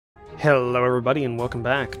Hello everybody and welcome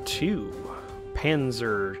back to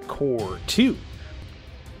Panzer Corps 2.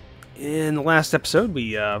 In the last episode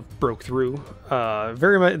we broke through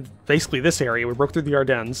very much basically this area. We broke through the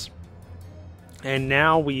Ardennes. And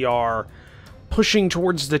now we are pushing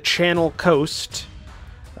towards the Channel coast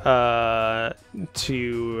to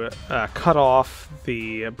cut off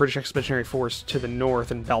the British Expeditionary Force to the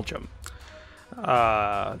north in Belgium.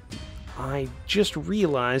 I just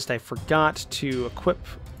realized I forgot to equip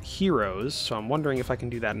heroes, so I'm wondering if I can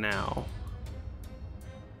do that now.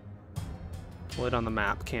 Pull it on the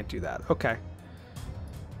map. Can't do that. Okay.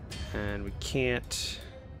 And we can't...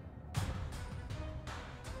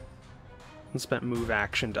 spent move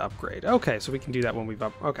action to upgrade. Okay, so we can do that when we've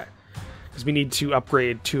up... Okay. Because we need to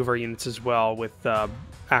upgrade 2 of our units as well with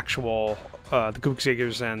actual... the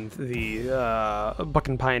Koenigsegers and the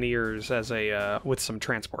Buchan Pioneers as a with some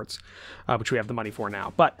transports, which we have the money for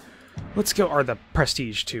now. But let's go, or the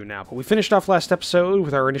Prestige too now. But we finished off last episode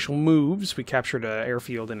with our initial moves. We captured an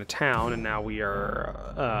airfield in a town, and now we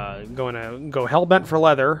are going to go hell-bent for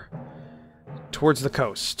leather towards the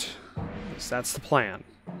coast. So that's the plan.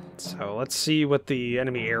 So let's see what the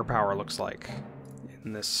enemy air power looks like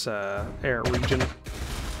in this air region.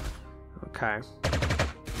 Okay.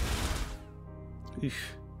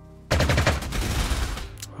 Oof.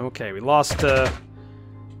 Okay, we lost a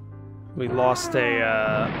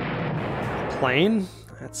plane.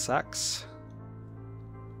 That sucks.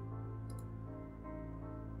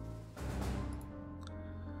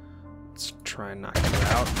 Let's try and knock you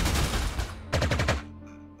out.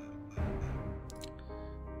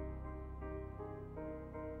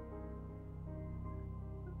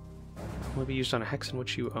 Will be used on a hex in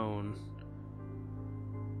which you own.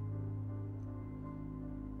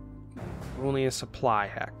 Only a supply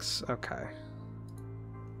hex. Okay.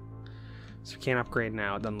 So we can't upgrade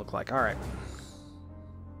now. It doesn't look like. Alright.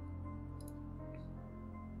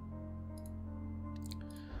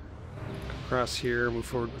 Across here. Move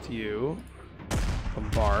forward with you.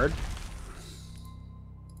 Bombard.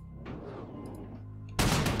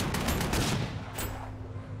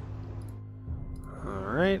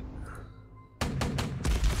 Alright.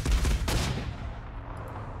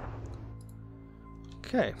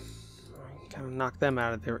 Okay. Kind of knock them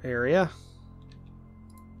out of their area.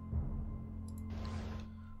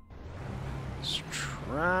 Let's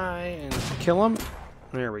try and kill them.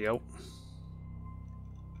 There we go.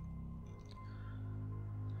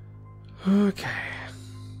 Okay.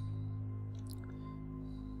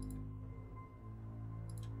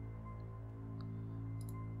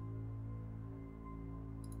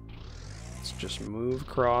 Let's just move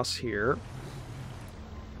across here.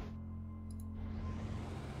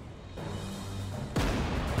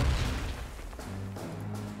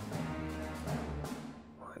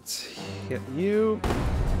 Hit you.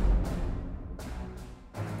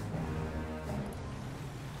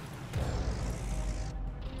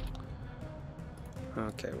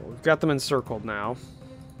 Okay, well, we've got them encircled now.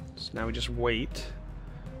 So now we just wait.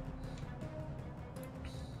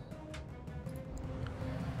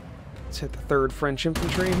 Let's hit the 3rd French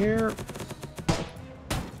infantry here.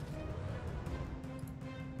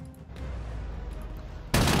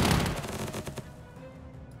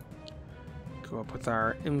 Go up with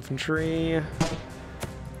our infantry.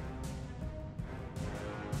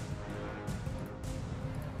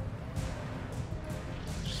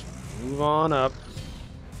 Just move on up.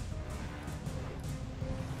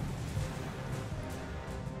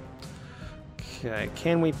 Okay,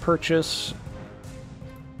 can we purchase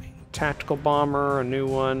a tactical bomber, a new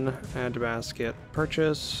one, add to basket,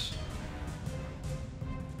 purchase.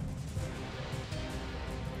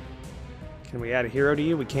 Can we add a hero to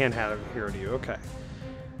you? We can add a hero to you. Okay.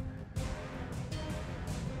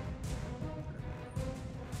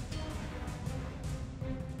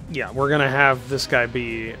 Yeah, we're gonna have this guy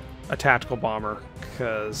be a tactical bomber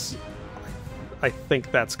because I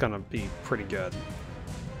think that's gonna be pretty good.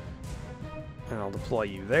 And I'll deploy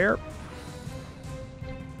you there.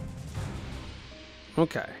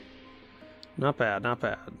 Okay. Not bad, not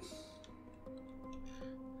bad.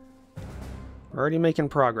 We're already making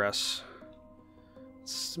progress.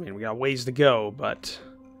 I mean, we got ways to go, but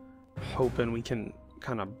hoping we can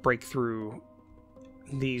kind of break through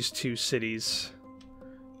these 2 cities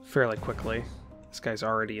fairly quickly. This guy's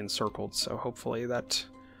already encircled, so hopefully that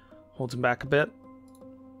holds him back a bit.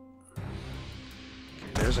 Okay,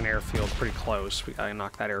 there's an airfield pretty close. We gotta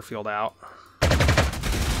knock that airfield out. Yeah.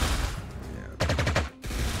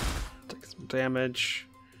 Take some damage.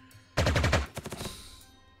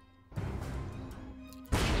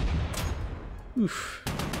 Oof.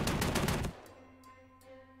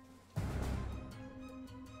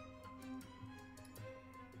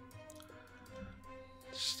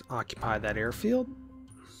 Just occupy that airfield.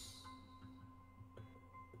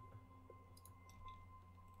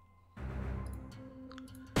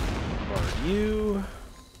 Guard you.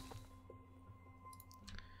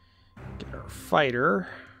 Get our fighter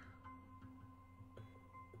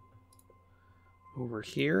over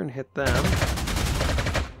here and hit them.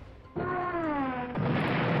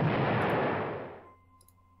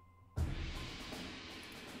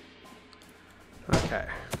 Okay.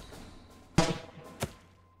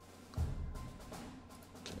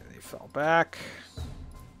 They fell back.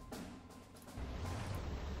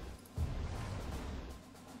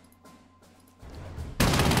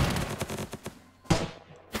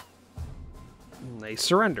 And they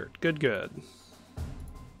surrendered. Good, good.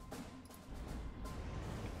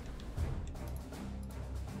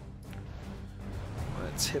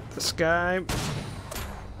 Let's hit this guy.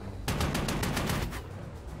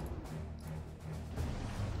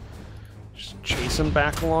 Chase him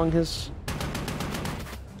back along his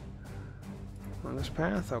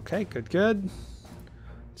path. Okay, good, good.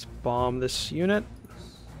 Let's bomb this unit.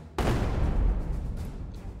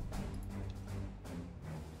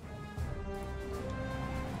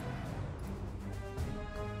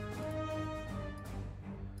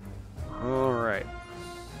 All right.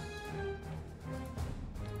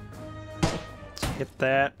 Let's hit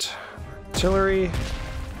that artillery.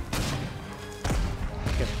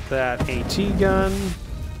 Get that AT gun.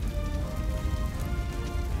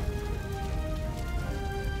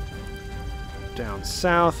 Down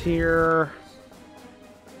south here.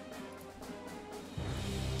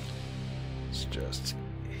 Let's just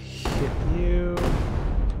hit you.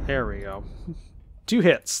 There we go. 2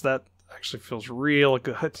 hits. That actually feels real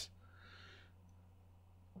good. Let's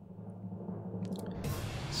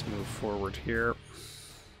move forward here.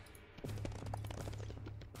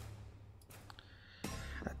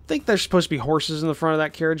 I think there's supposed to be horses in the front of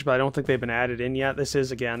that carriage, but I don't think they've been added in yet. This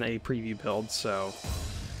is, again, a preview build, so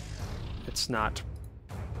it's not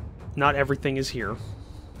everything is here. Okay,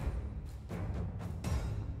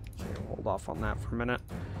 we'll hold off on that for a minute.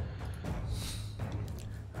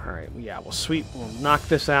 All right, yeah, we'll knock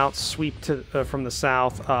this out, sweep to from the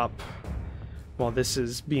south up while this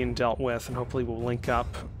is being dealt with, and hopefully we'll link up,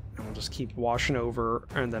 and we'll just keep washing over,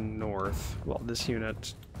 and then north while this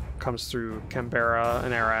unit comes through Canberra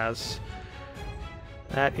and Arras.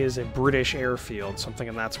 That is a British airfield, so I'm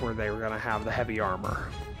thinking that's where they were going to have the heavy armor.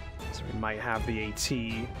 So we might have the AT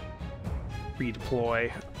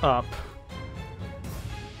redeploy up.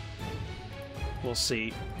 We'll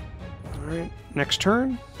see. Alright, next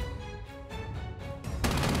turn.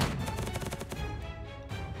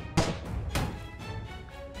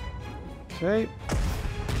 Okay.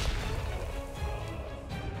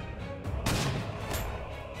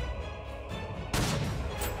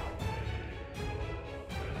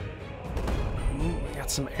 We got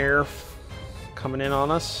some air coming in on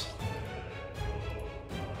us.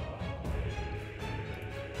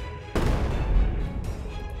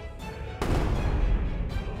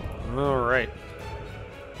 All right.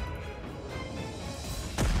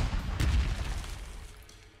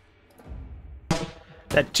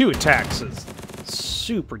 That 2 attacks is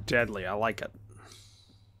super deadly. I like it.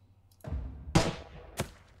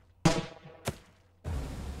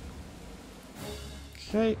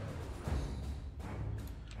 Okay.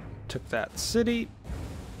 Took that city.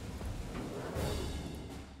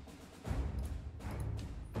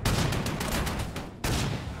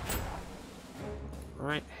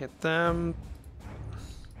 Alright, hit them.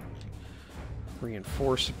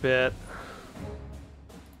 Reinforce a bit.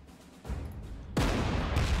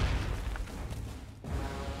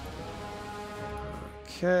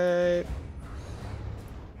 Okay.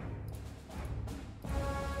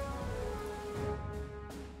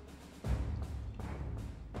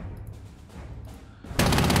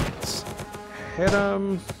 Let's hit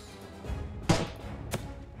him.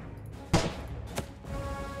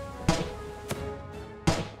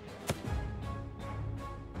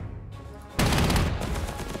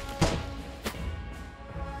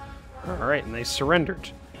 All right, and they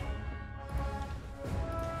surrendered.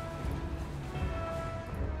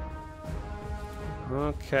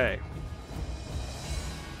 Okay.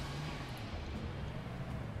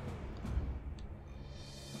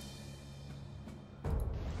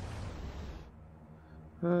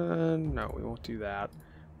 No, we won't do that.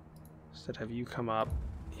 Instead, have you come up,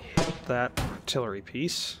 hit that artillery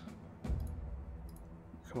piece.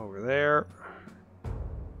 Come over there.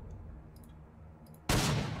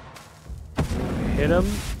 Hit him.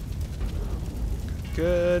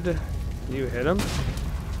 Good. You hit him.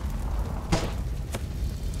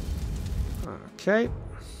 Okay.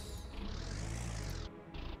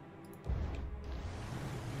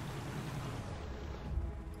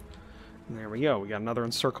 we go. We got another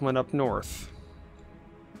encirclement up north.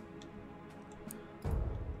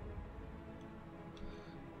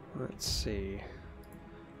 Let's see.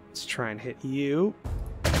 Let's try and hit you.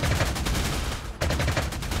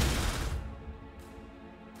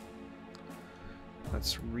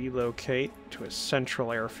 Let's relocate to a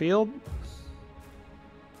central airfield.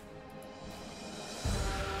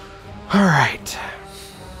 All right.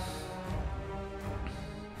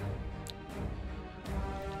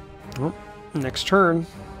 Well, next turn.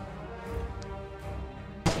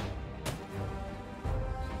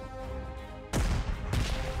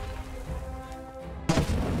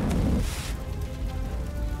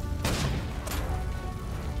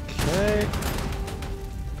 Okay.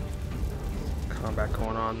 Combat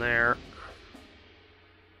going on there.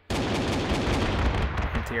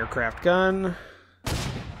 Anti-aircraft gun.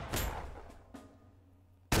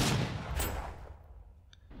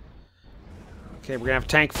 Okay, we're gonna have a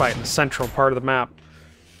tank fight in the central part of the map.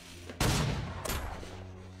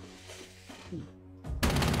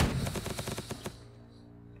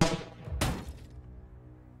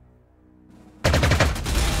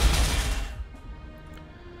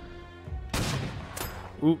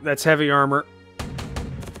 Ooh, that's heavy armor.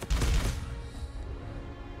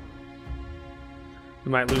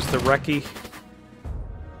 We might lose the recce.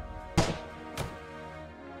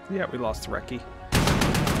 Yeah, we lost the recce.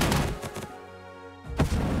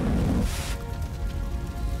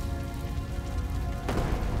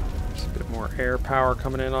 There's a bit more air power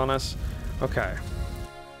coming in on us. Okay.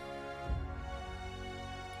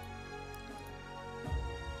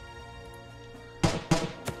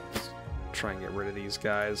 Try and get rid of these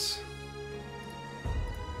guys.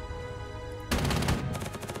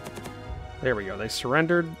 There we go, they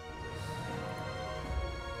surrendered.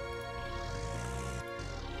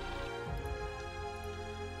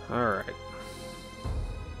 Alright.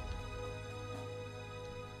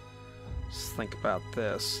 Let's think about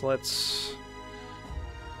this. Let's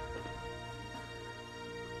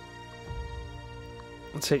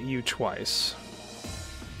hit you twice.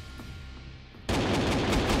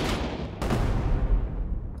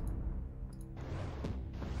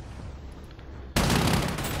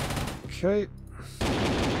 Okay.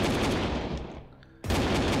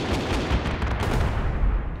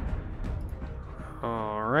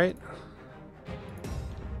 All right.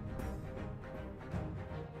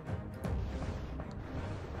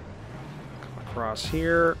 Come across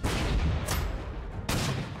here.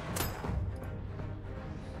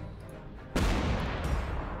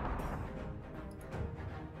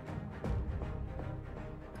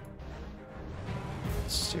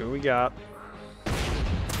 Let's see what we got.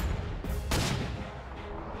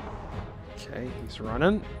 Okay, he's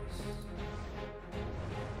running.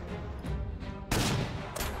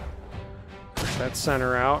 Push that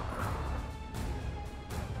center out.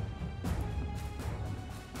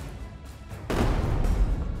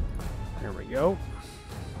 There we go.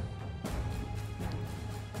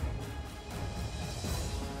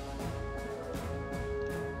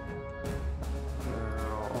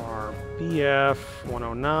 Now our BF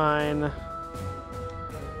 109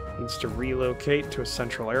 needs to relocate to a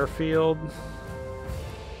central airfield.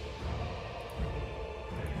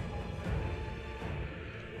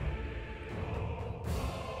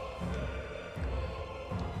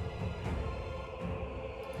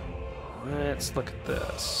 Let's look at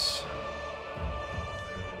this.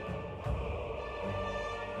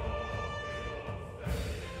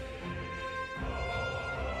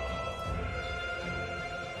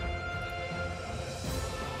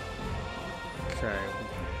 Okay,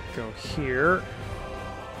 go here.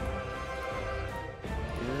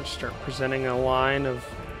 Here, start presenting a line of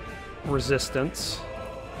resistance.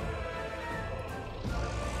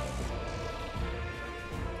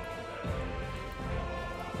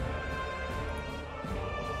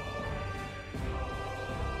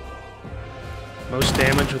 Most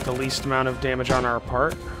damage with the least amount of damage on our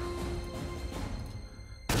part.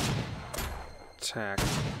 Attack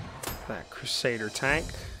that Crusader tank.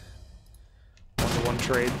 1-to-1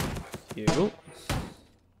 trade with you.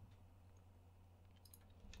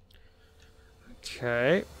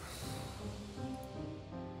 Okay.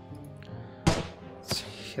 Let's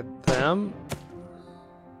hit them.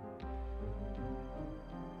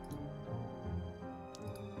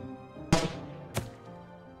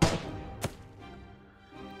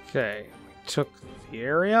 Okay, we took the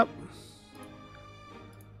area.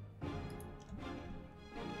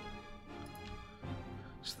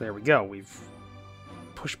 So there we go. We've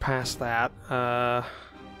pushed past that.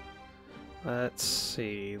 Let's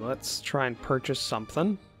see. Let's try and purchase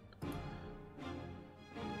something.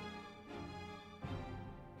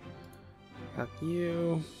 Got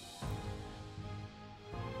you.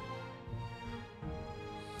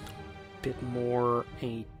 Bit more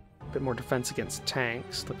defense against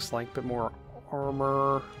tanks. Looks like a bit more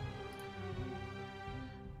armor.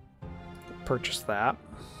 Purchase that.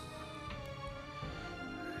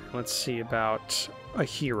 Let's see about a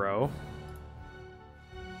hero.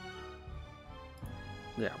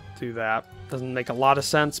 Yeah, do that. Doesn't make a lot of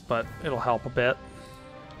sense, but it'll help a bit.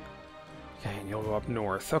 Okay, and you'll go up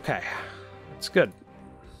north. Okay, that's good.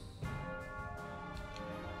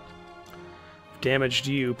 Damaged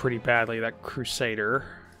you pretty badly, that Crusader.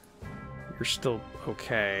 You're still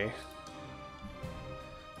okay.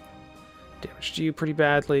 Damaged you pretty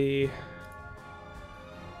badly.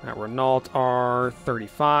 That Renault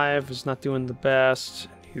R35 is not doing the best.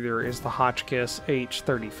 Neither is the Hotchkiss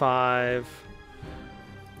H35.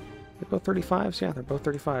 They're both 35s? Yeah, they're both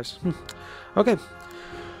 35s. Okay.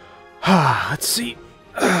 Let's see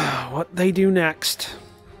what they do next.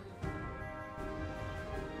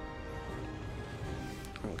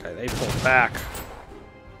 Okay, they pull back.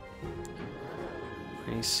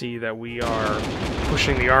 And you see that we are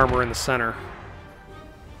pushing the armor in the center.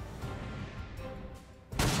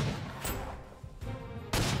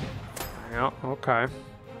 Yeah, okay.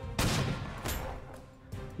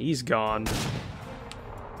 He's gone.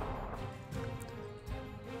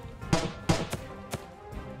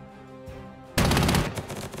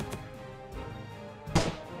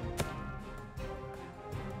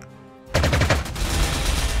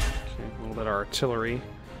 Artillery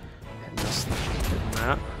and this getting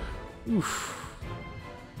that. Oof.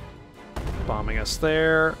 Bombing us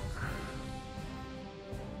there.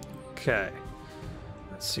 Okay.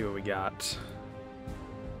 Let's see what we got.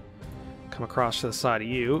 Come across to the side of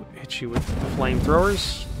you. Hit you with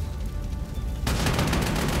flamethrowers.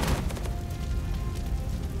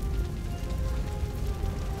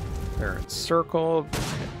 They're encircled.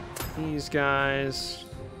 Hit these guys.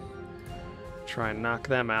 Try and knock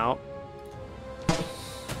them out.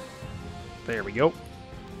 There we go.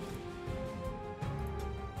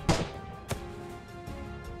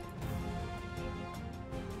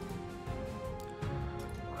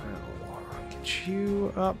 I'll get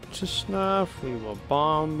you up to snuff. We will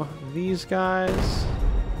bomb these guys.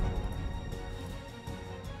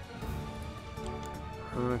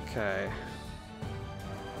 Okay.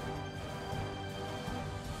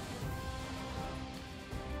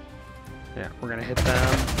 Yeah, we're gonna hit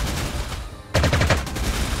them.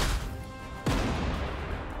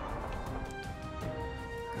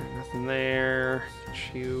 Nothing there.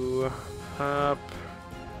 Get you up.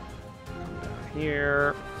 Come down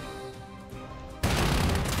here.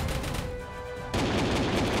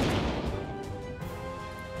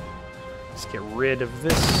 Let's get rid of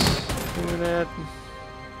this unit.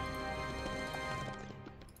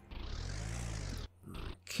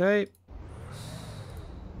 Okay.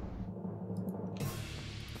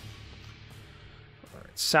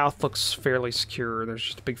 South looks fairly secure. There's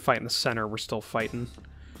just a big fight in the center. We're still fighting.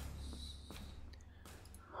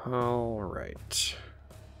 Alright.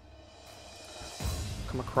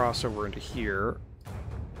 Come across over into here.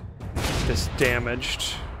 This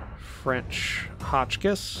damaged French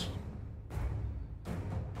Hotchkiss.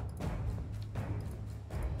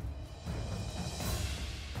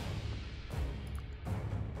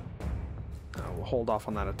 We'll hold off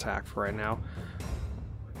on that attack for right now.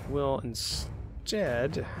 We'll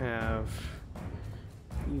instead have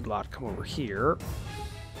you lot come over here.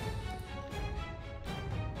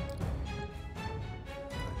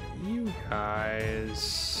 You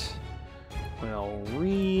guys will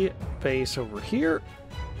re-base over here.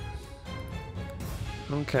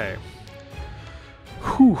 Okay.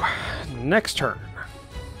 Whew. Next turn.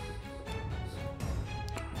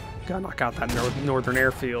 Gotta knock out that northern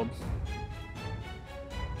airfield.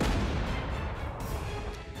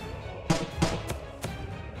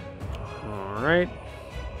 Alright.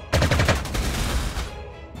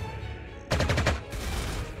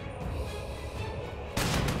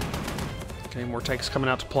 Okay, more tanks coming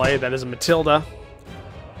out to play. That is a Matilda.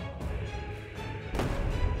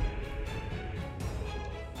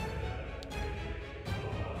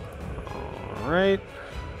 Alright.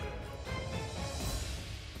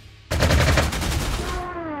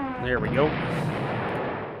 There we go.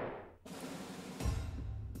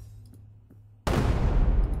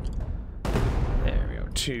 There we go.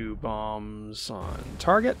 2 bombs on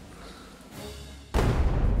target.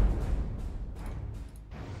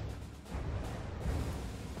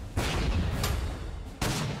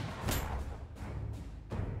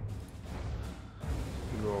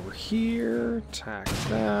 Go over here, attack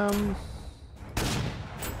them.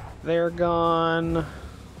 They're gone.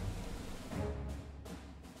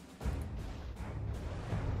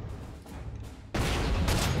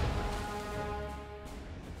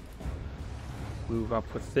 Move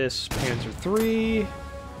up with this Panzer III.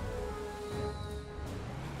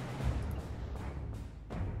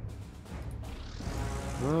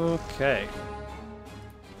 Okay.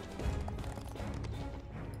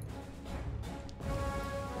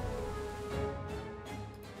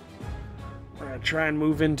 We're gonna try and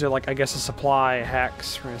move into, like, I guess a supply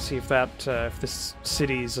hex. We're gonna see if that, if this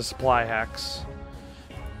city's a supply hex.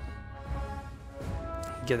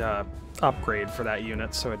 Get a upgrade for that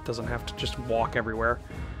unit so it doesn't have to just walk everywhere.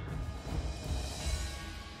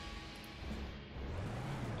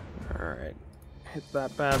 Alright. Hit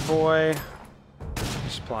that bad boy.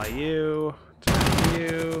 Supply you. Attack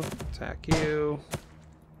you. Attack you.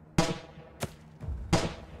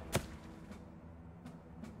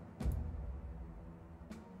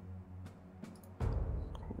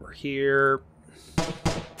 Over here.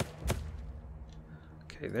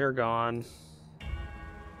 Okay, they're gone.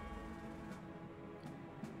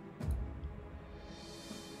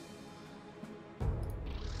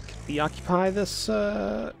 Can we occupy this?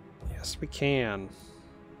 Yes, we can.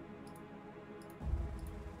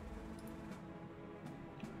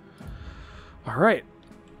 All right.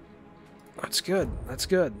 That's good. That's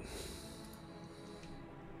good.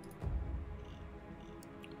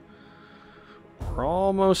 We're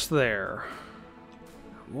almost there.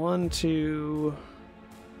 1, 2,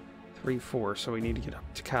 3, 4. So we need to get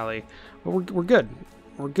up to Cali. But we're good.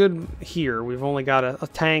 We're good here. We've only got a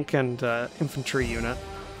tank and infantry unit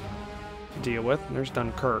to deal with. And there's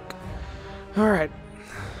Dunkirk. All right.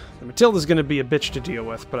 The Matilda's going to be a bitch to deal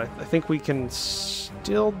with, but I think we can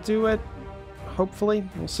still do it. Hopefully.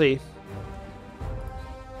 We'll see.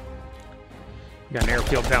 We got an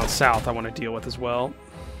airfield down south I want to deal with as well.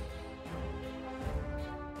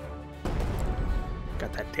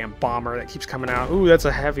 Got that damn bomber that keeps coming out. Ooh, that's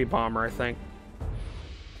a heavy bomber, I think.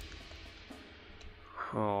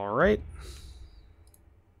 Alright.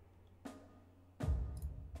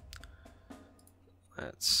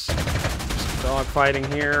 Let's do some dog fighting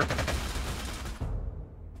here.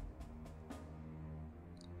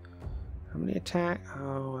 How many attack?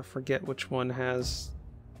 Oh, I forget which one has...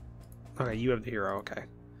 Okay, you have the hero, okay.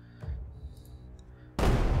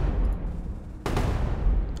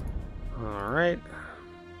 Alright.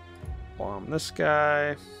 Bomb this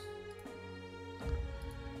guy.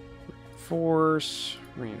 Reinforce.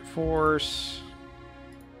 Reinforce.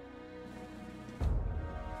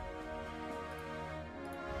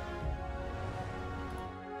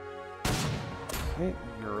 Okay,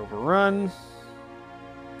 you're overrun.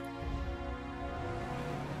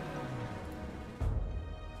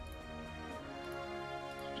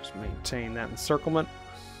 Just maintain that encirclement.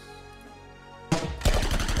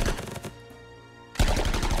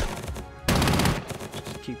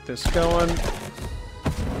 Just keep this going.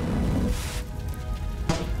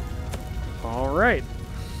 All right.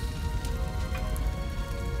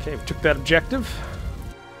 Okay, we took that objective.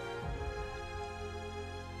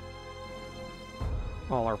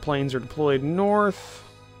 All our planes are deployed north.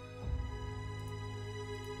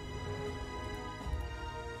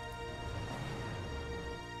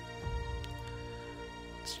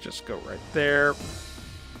 Let's just go right there.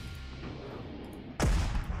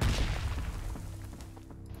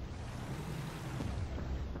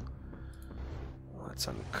 Let's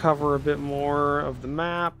uncover a bit more of the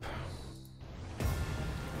map.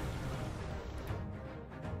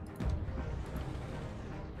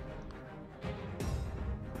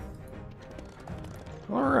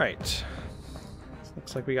 All right.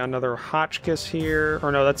 Looks like we got another Hotchkiss here.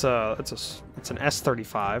 Or no, that's an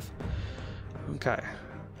S-35. Okay.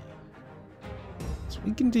 So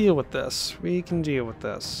we can deal with this. We can deal with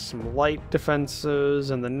this. Some light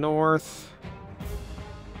defenses in the north.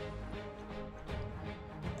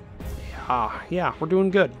 Yeah, we're doing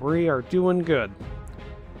good. We are doing good.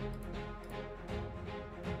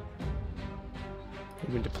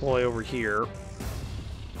 We can deploy over here.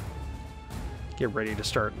 Get ready to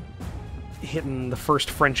start hitting the first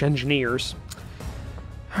French engineers.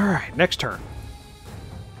 Alright, next turn.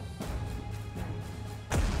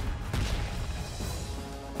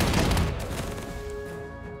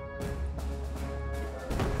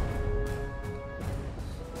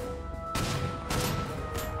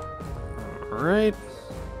 Alright.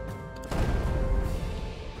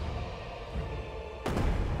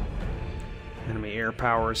 Enemy air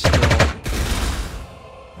power is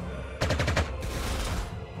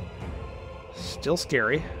still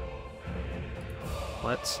scary.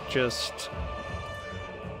 Let's just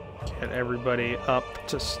get everybody up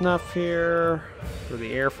to snuff here for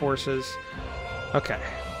the air forces. Okay.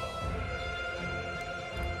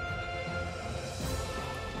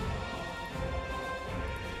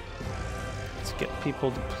 get people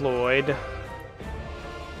deployed.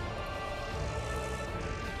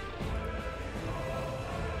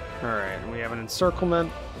 Alright, we have an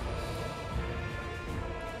encirclement.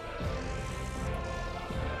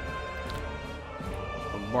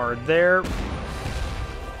 Bombard there.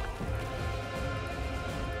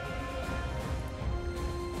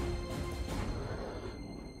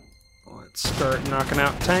 Let's start knocking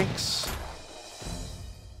out tanks.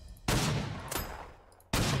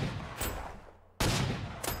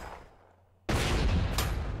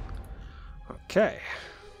 Okay.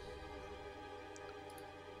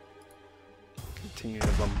 Continue to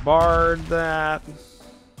bombard that.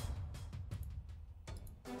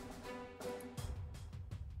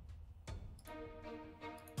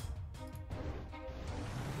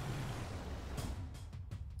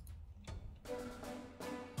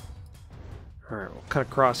 Alright, we'll cut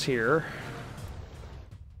across here.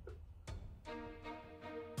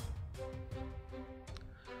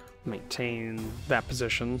 Maintain that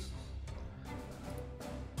position.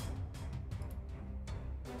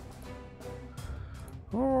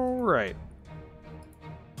 Alright.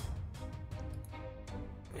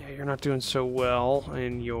 Yeah, you're not doing so well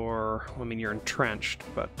in your... I mean, you're entrenched,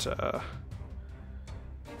 but,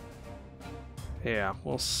 yeah,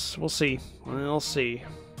 we'll see. We'll see.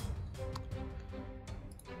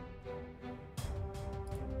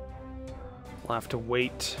 We'll have to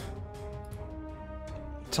wait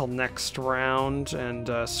till next round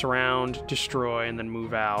and surround, destroy, and then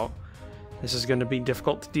move out. This is going to be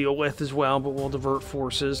difficult to deal with as well, but we'll divert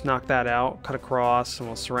forces, knock that out, cut across, and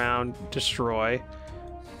we'll surround, destroy.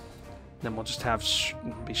 Then we'll just have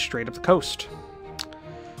be straight up the coast.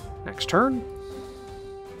 Next turn.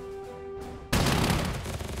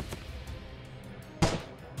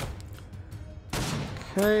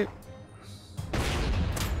 Okay.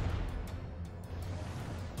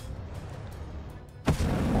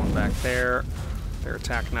 Going back there. They're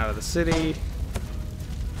attacking out of the city.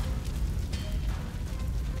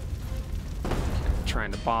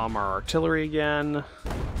 Trying to bomb our artillery again.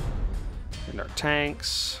 And our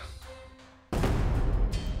tanks.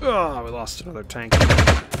 Oh, we lost another tank.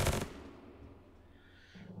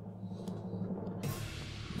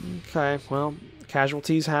 Okay, well,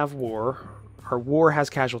 casualties have war. Or war has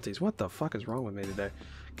casualties. What the fuck is wrong with me today?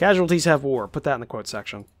 Casualties have war. Put that in the quote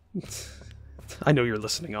section. I know you're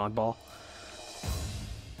listening, oddball.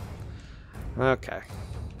 Okay.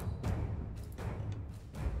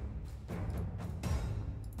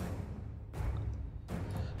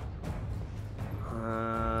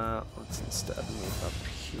 Let's instead move up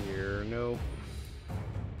here. Nope.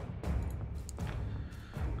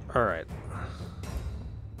 Alright.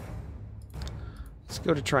 Let's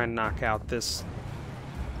go to try and knock out this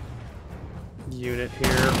unit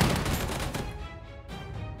here.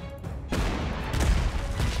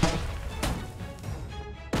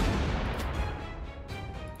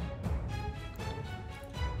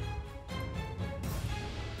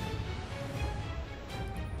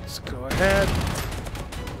 Let's go ahead.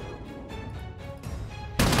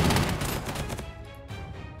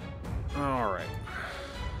 Alright.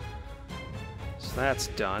 So that's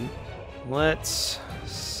done. Let's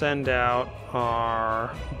send out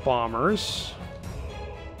our bombers.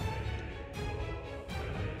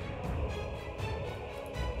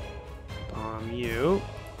 Bomb you.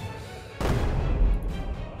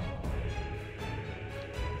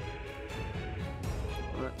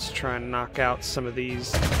 Let's try and knock out some of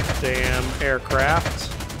these damn aircraft.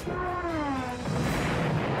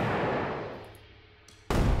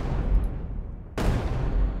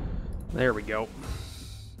 There we go.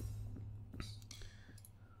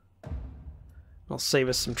 I'll save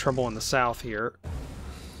us some trouble in the south here.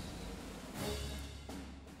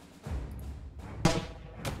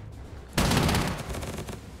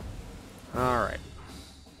 Alright.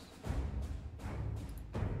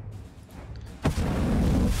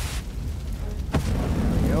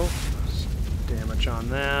 There we go. Some damage on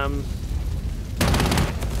them.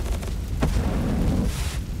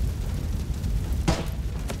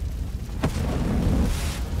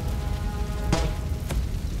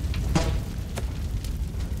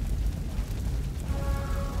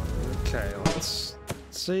 Okay, let's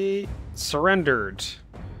see. Surrendered.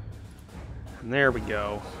 And there we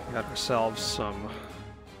go. We got ourselves some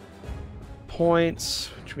points,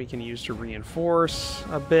 which we can use to reinforce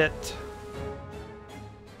a bit.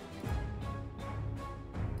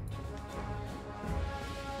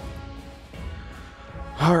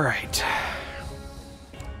 Alright.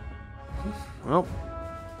 Well.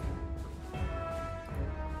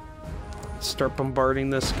 Let's start bombarding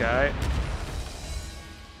this guy.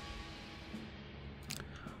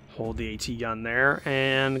 Hold the AT gun there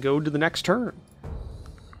and go to the next turn.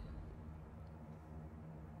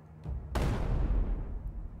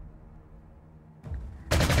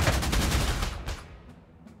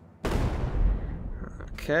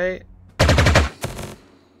 Okay.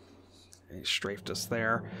 He strafed us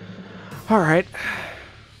there. Alright.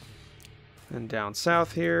 And down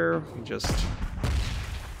south here, we just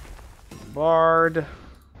bombard.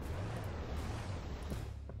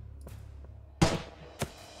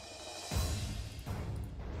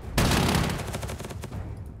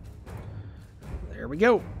 There we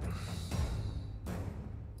go.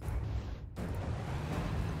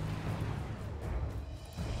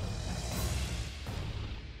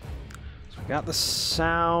 So we got the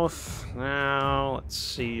south. Now let's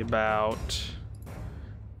see about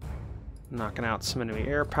knocking out some enemy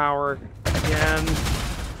air power again.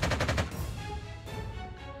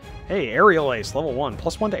 Hey, aerial ace, level 1,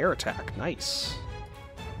 +1 to air attack. Nice.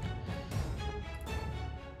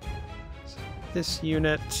 This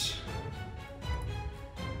unit,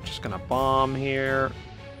 just gonna bomb here.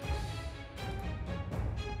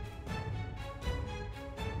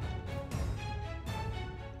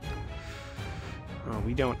 Oh,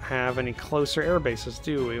 we don't have any closer air bases,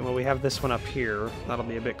 do we? Well, we have this one up here. That'll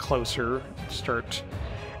be a bit closer. Start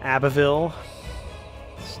Abbeville.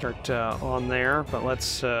 Start on there, but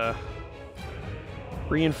let's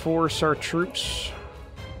reinforce our troops.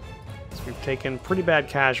 So we've taken pretty bad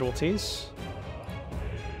casualties.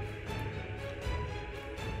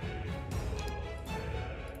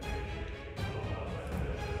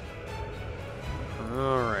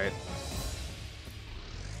 Alright.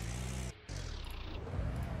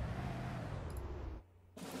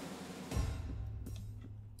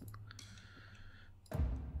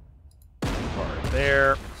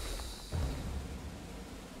 There.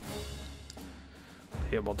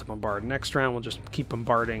 Be able to bombard next round. We'll just keep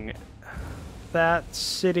bombarding that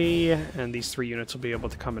city, and these 3 units will be able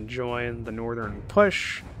to come and join the northern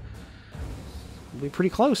push. It'll be pretty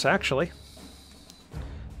close, actually.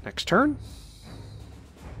 Next turn.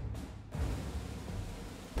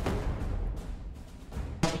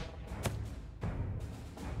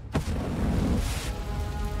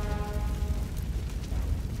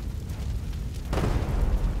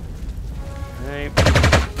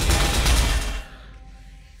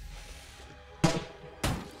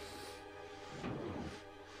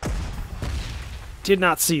 Did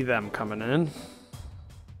not see them coming in.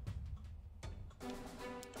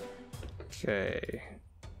 Okay.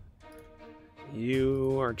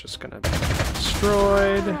 You are just gonna be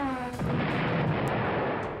destroyed.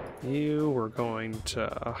 You were going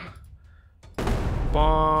to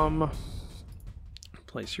bomb.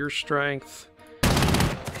 Place your strength.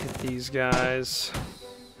 Hit these guys.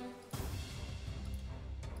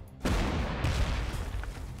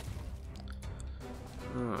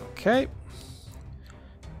 Okay.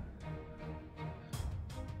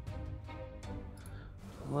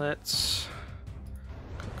 Let's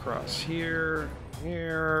go across here,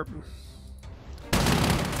 here,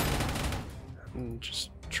 and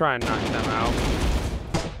just try and knock them out.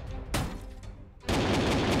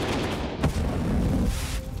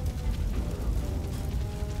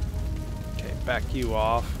 Okay, back you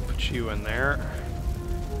off, put you in there,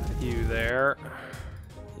 you there,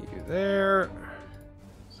 you there,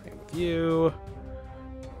 same with you.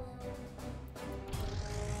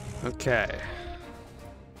 Okay.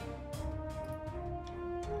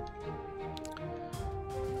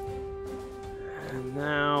 And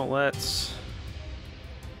now let's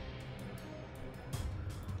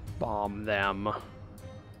bomb them.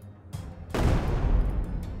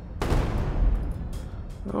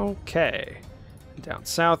 Okay. Down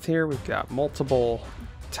south here, we've got multiple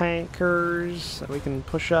tankers that we can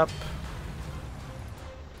push up.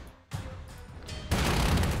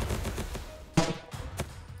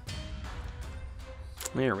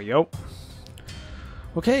 There we go.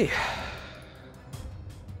 Okay.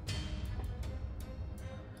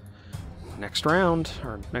 Next round,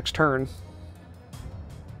 or next turn.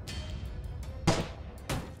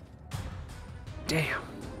 Damn.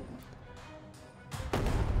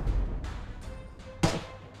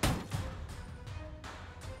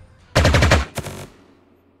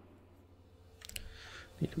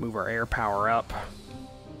 Need to move our air power up.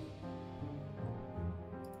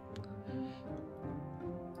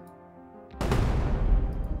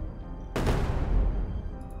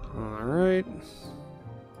 All right.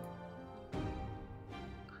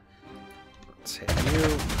 Let's hit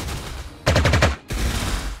you.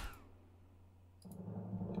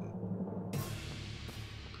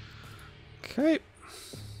 Okay.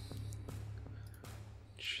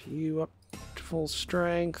 You up to full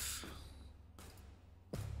strength.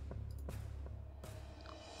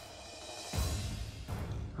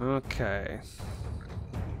 Okay.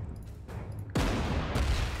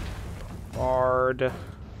 Bard.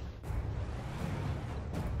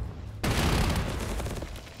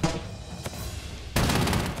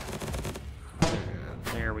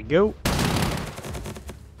 There we go.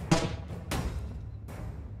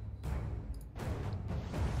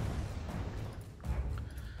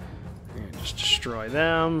 And just destroy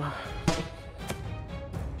them.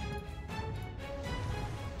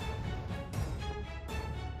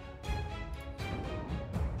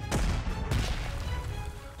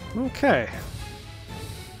 Okay.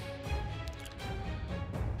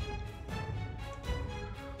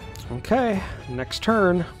 Okay, next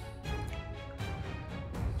turn.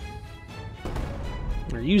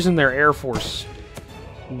 They're using their Air Force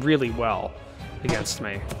really well against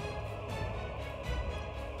me.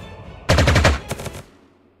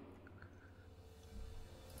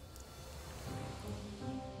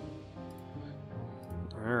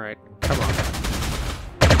 Alright, come on.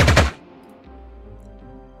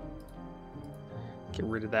 Get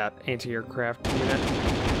rid of that anti-aircraft unit.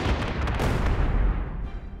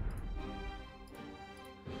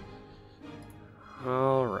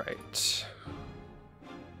 All right.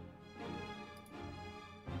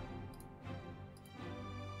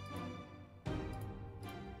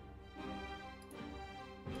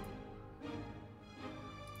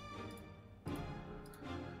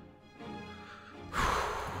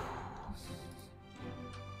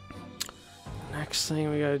 Next thing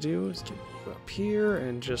we gotta do is get you up here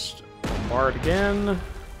and just bombard again.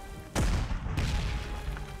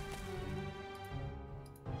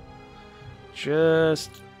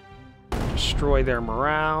 Just destroy their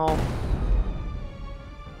morale.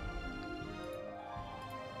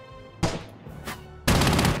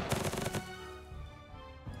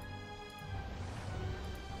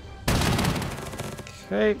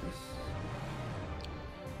 Okay.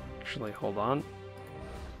 Actually, hold on.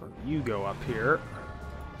 You go up here.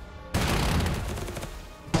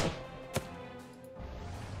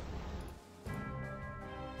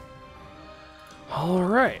 All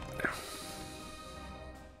right.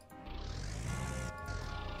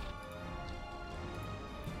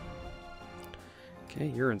 Okay,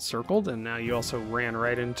 you're encircled, and now you also ran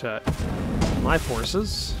right into my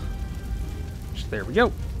forces. There we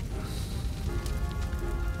go.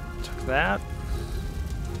 Took that.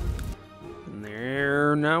 And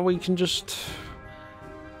there, now we can just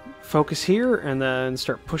focus here and then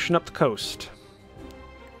start pushing up the coast.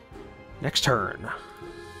 Next turn.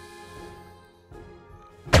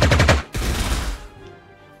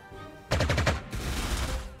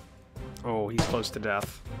 Oh, he's close to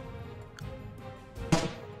death.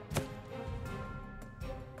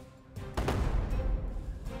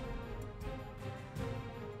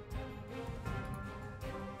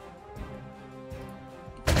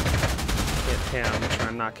 Him, try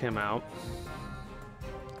and knock him out.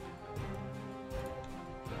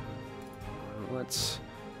 Let's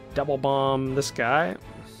double bomb this guy.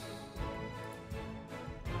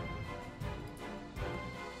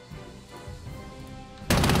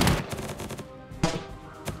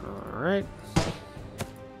 All right.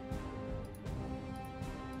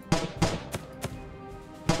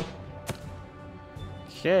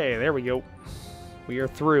 Okay, there we go. We are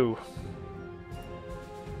through.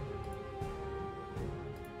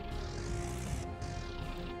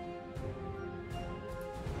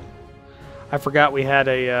 I forgot we had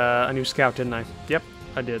a new scout, didn't I? Yep,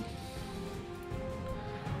 I did.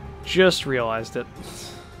 Just realized it.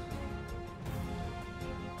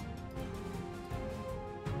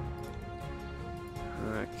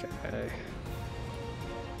 Okay.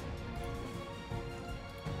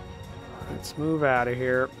 Let's move out of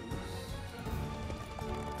here.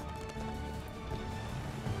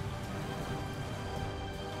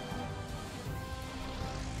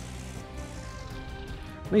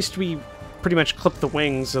 At least we pretty much clip the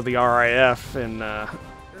wings of the RAF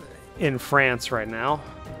in France right now.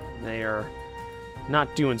 They are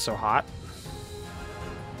not doing so hot.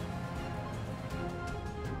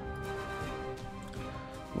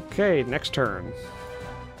 Okay, next turn.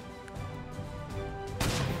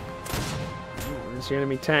 There's the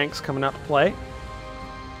enemy tanks coming out to play.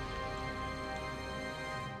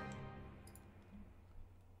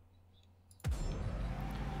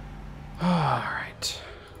 Alright.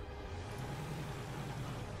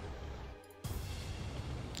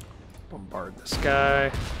 Bombard this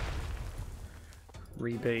guy.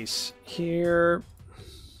 Rebase here.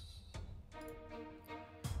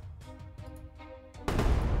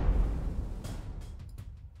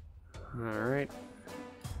 Alright.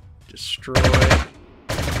 Destroy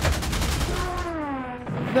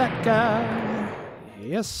that guy.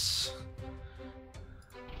 Yes.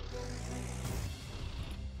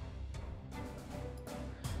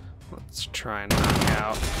 Let's try and knock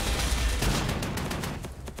out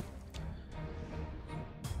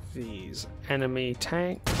these enemy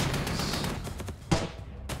tanks.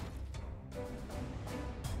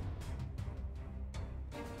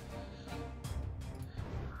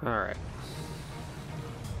 Alright.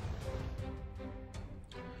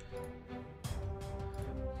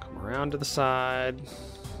 Come around to the side.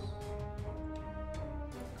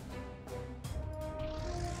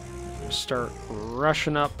 Start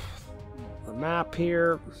rushing up the map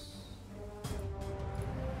here.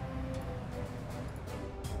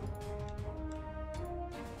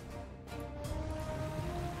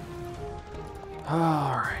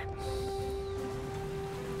 Alright.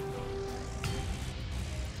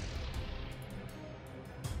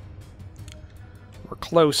 We're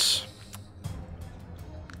close.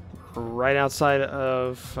 We're right outside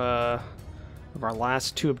of our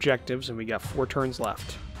last 2 objectives, and we got 4 turns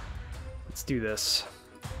left. Let's do this.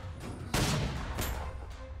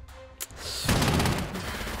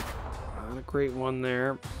 Not a great one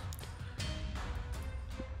there.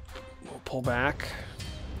 We'll pull back.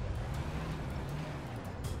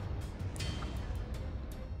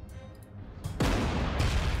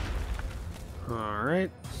 All right.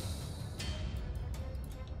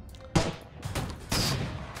 Let's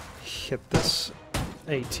hit this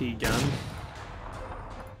AT gun.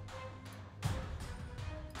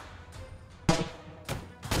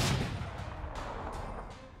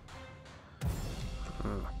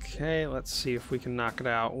 Okay, let's see if we can knock it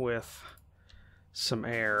out with some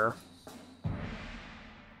air.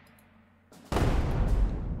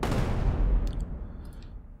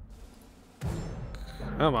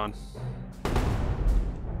 Come on.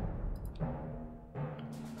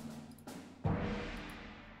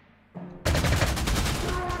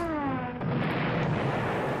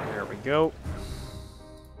 There we go.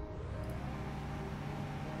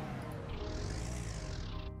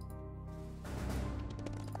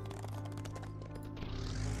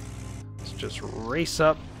 Let's just race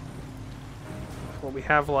up what we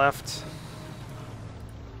have left.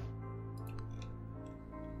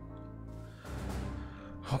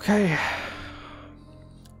 Okay.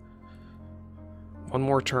 One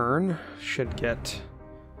more turn. Should get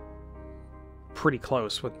pretty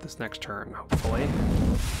close with this next turn, hopefully.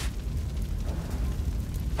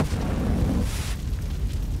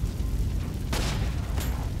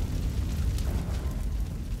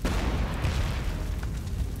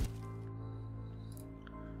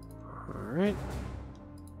 All right.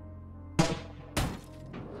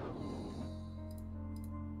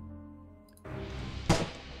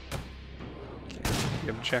 The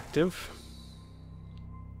objective.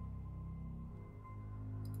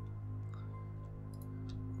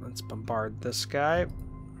 Let's bombard this guy.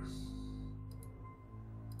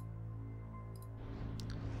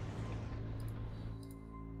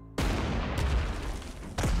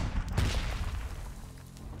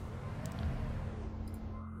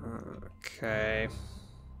 Okay.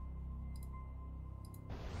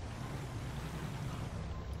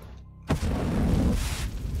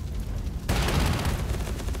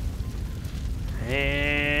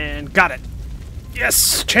 And got it.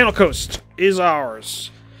 Yes, Channel Coast is ours.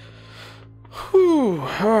 Whew,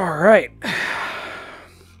 all right.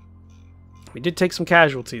 We did take some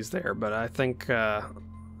casualties there, but I think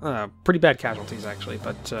pretty bad casualties actually,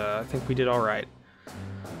 but I think we did all right.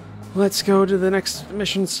 Let's go to the next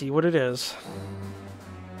mission, see what it is.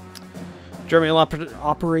 Germany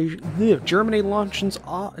launches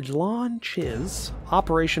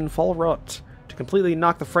Operation Fall Rot to completely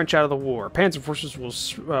knock the French out of the war. Panzer forces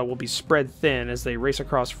will be spread thin as they race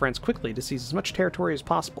across France quickly to seize as much territory as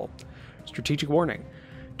possible. Strategic warning.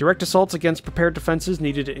 Direct assaults against prepared defenses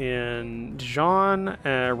needed in Dijon.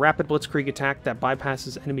 A rapid blitzkrieg attack that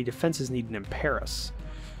bypasses enemy defenses needed in Paris.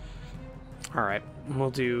 Alright,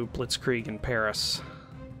 we'll do blitzkrieg in Paris.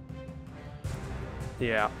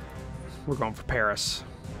 Yeah, we're going for Paris.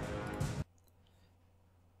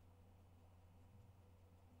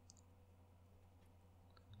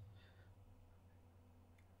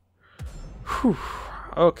 Whew.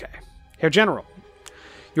 Okay. Herr General,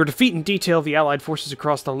 your defeat in detail of the Allied forces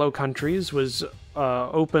across the Low Countries has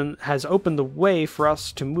opened the way for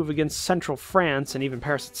us to move against central France and even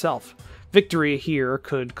Paris itself. Victory here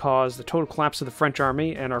could cause the total collapse of the French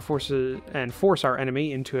army and force our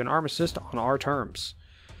enemy into an armistice on our terms.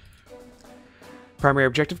 Primary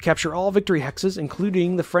objective: capture all victory hexes,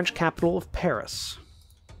 including the French capital of Paris.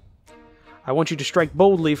 I want you to strike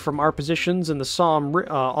boldly from our positions in the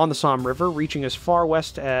on the Somme River, reaching as far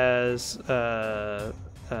west as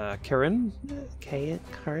Carin?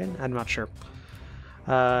 I'm not sure.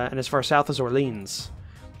 And as far south as Orleans.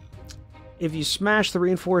 If you smash the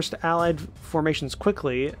reinforced Allied formations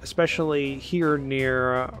quickly, especially here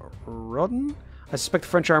near Rodin, I suspect the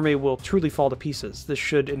French army will truly fall to pieces. This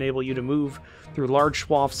should enable you to move through large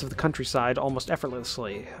swaths of the countryside almost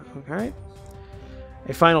effortlessly. Okay?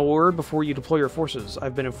 A final word before you deploy your forces.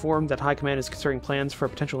 I've been informed that High Command is considering plans for a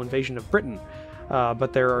potential invasion of Britain,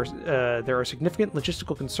 but there are significant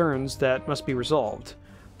logistical concerns that must be resolved.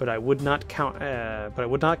 But I would not count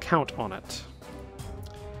on it.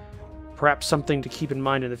 Perhaps something to keep in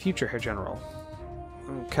mind in the future, Herr General.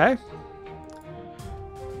 Okay.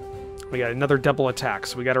 We got another double attack,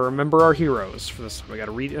 so we got to remember our heroes for this. We got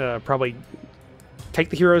to probably take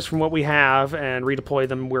the heroes from what we have and redeploy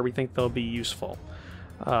them where we think they'll be useful.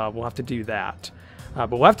 We'll have to do that.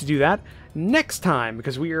 But we'll have to do that next time,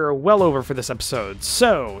 because we are well over for this episode.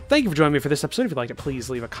 So, thank you for joining me for this episode. If you liked it, please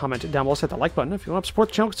leave a comment down below. Hit that like button. If you want to support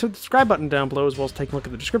the channel, hit the subscribe button down below, as well as take a look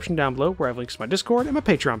at the description down below, where I have links to my Discord and my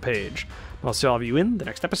Patreon page. I'll see all of you in the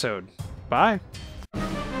next episode. Bye!